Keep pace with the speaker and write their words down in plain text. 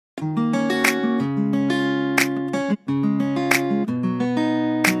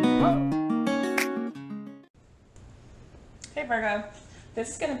Virgo,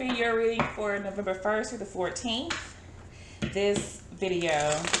 this is going to be your reading for November 1st through the 14th. This video,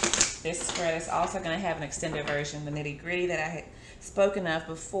 this spread is also going to have an extended version, the nitty gritty that I had spoken of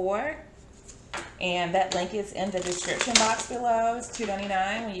before. And that link is in the description box below. It's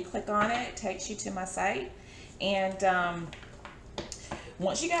 $2.99. When you click on it, it takes you to my site. And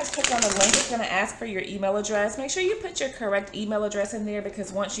once you guys click on the link, it's going to ask for your email address. Make sure you put your correct email address in there,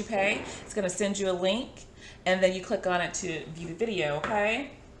 because once you pay, it's going to send you a link. And then you click on it to view the video, okay?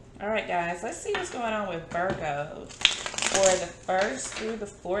 All right, guys. Let's see what's going on with Virgo for the 1st through the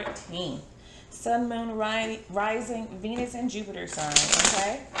 14th. Sun, Moon, Rising, Venus, and Jupiter signs,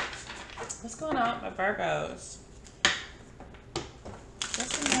 okay? What's going on with Virgos?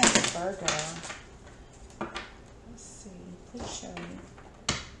 What's going on with Virgo? Let's see. Please show me.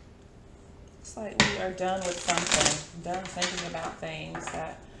 Looks like we are done with something. Done thinking about things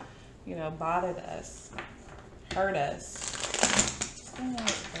that, you know, bothered us, hurt us. What's going on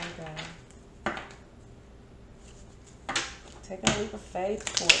with Virgo? Taking a leap of faith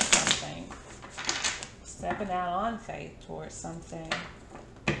towards something. Stepping out on faith towards something.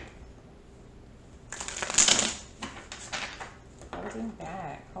 Holding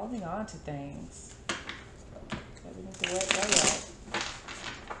back, holding on to things that we need to let go of.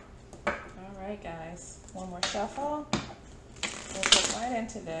 Alright, guys, one more shuffle. We'll get right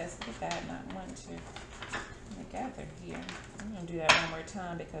into this. Look at that, not one, two. Together here. I'm going to do that one more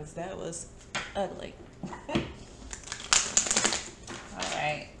time because that was ugly.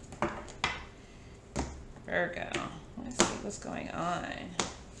 Alright, Virgo, let's see what's going on.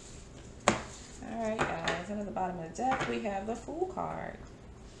 Alright, guys, and at the bottom of the deck, we have the Fool card.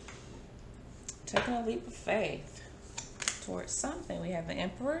 Taking a leap of faith towards something. We have the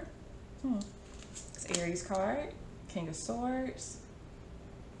Emperor. It's Aries card. King of Swords.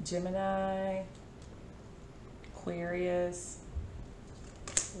 Gemini. Aquarius.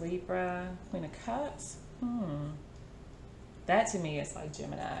 Libra. Queen of Cups. That to me is like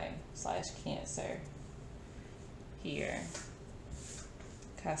Gemini / Cancer. Here.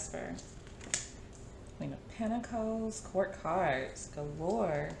 Cusper. Queen of Pentacles, Court cards,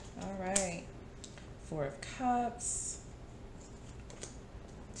 galore. All right. 4 of Cups,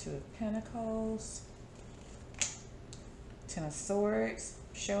 2 of Pentacles, 10 of Swords,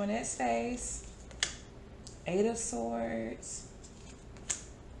 showing its face, 8 of Swords,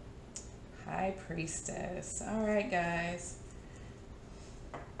 High Priestess. All right, guys.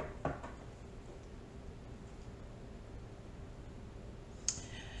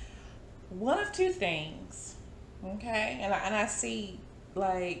 One of two things, okay? And I see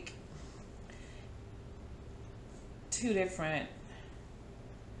like 2 different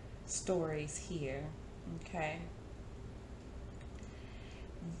stories here, okay?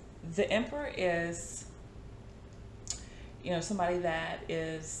 The Emperor is, you know, somebody that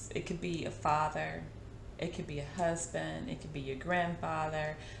is, it could be a father, it could be a husband, it could be your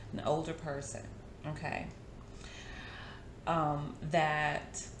grandfather, an older person, okay?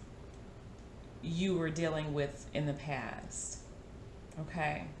 That you were dealing with in the past,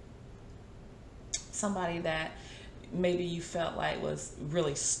 okay? Somebody that maybe you felt like was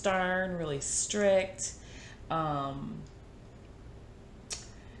really stern, really strict,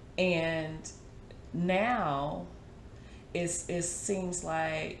 and now it seems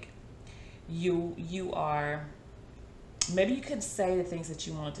like you are, maybe you couldn't say the things that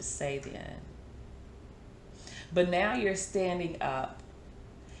you wanted to say then, but now you're standing up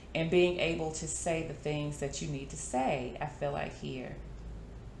and being able to say the things that you need to say, I feel like here.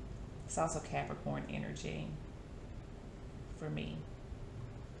 It's also Capricorn energy for me.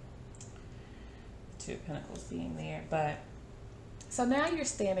 2 of Pentacles being there. But so now you're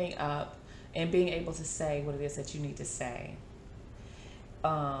standing up and being able to say what it is that you need to say.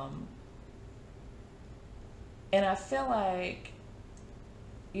 And I feel like,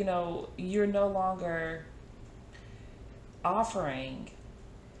 you know, you're no longer offering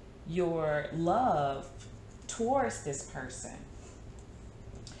your love towards this person.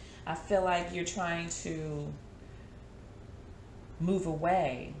 I feel like you're trying to move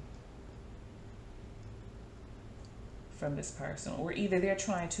away from this person, or either they're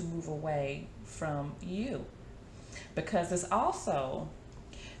trying to move away from you, because this also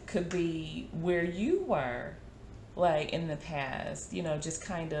could be where you were like in the past, you know, just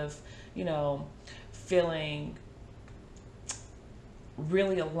kind of, you know, feeling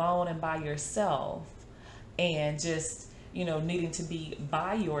really alone and by yourself, and just, you know, needing to be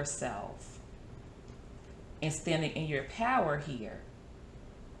by yourself and standing in your power here,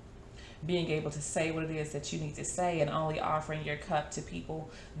 being able to say what it is that you need to say, and only offering your cup to people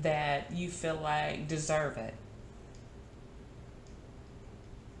that you feel like deserve it.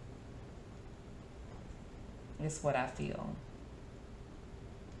 Is what I feel.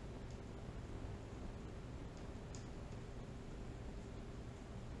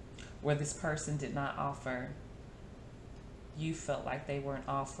 Where this person did not offer, you felt like they weren't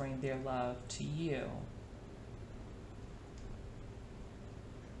offering their love to you.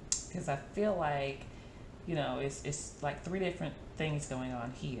 Because I feel like, you know, it's like three different things going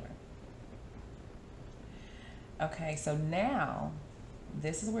on here. Okay, so now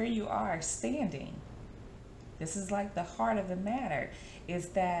this is where you are standing. This is like the heart of the matter, is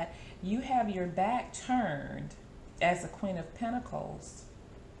that you have your back turned as the Queen of Pentacles,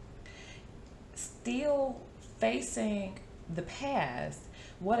 still facing the past,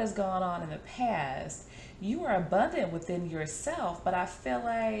 what has gone on in the past. You are abundant within yourself, but I feel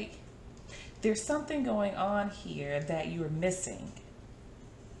like there's something going on here that you're missing.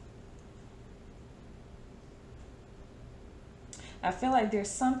 I feel like there's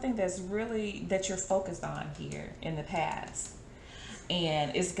something that's really, that you're focused on here in the past.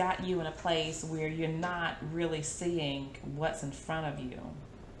 And it's got you in a place where you're not really seeing what's in front of you.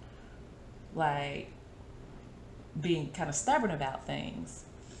 Like being kind of stubborn about things.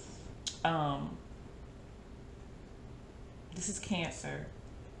 This is Cancer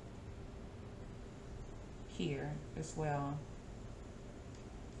here as well.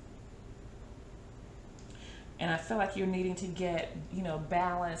 And I feel like you're needing to get, you know,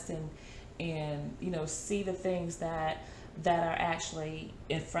 balanced and you know, see the things that are actually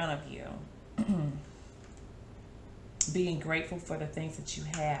in front of you. Being grateful for the things that you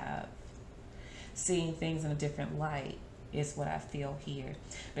have. Seeing things in a different light is what I feel here.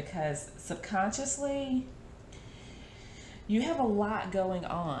 Because subconsciously, you have a lot going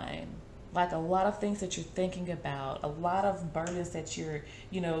on. Like a lot of things that you're thinking about, a lot of burdens that you're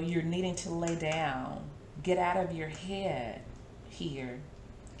needing to lay down. Get out of your head here.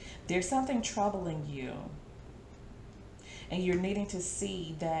 There's something troubling you. And you're needing to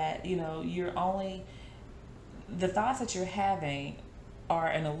see that, you know, the thoughts that you're having are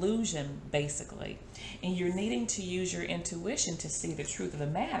an illusion, basically. And you're needing to use your intuition to see the truth of the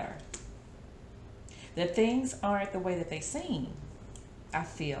matter. That things aren't the way that they seem, I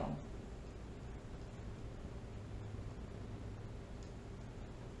feel.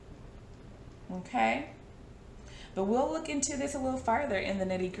 Okay? But we'll look into this a little further in the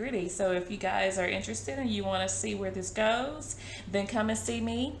nitty gritty. So if you guys are interested and you want to see where this goes, then come and see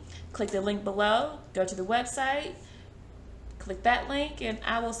me. Click the link below, go to the website, click that link, and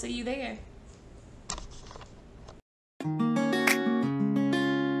I will see you there.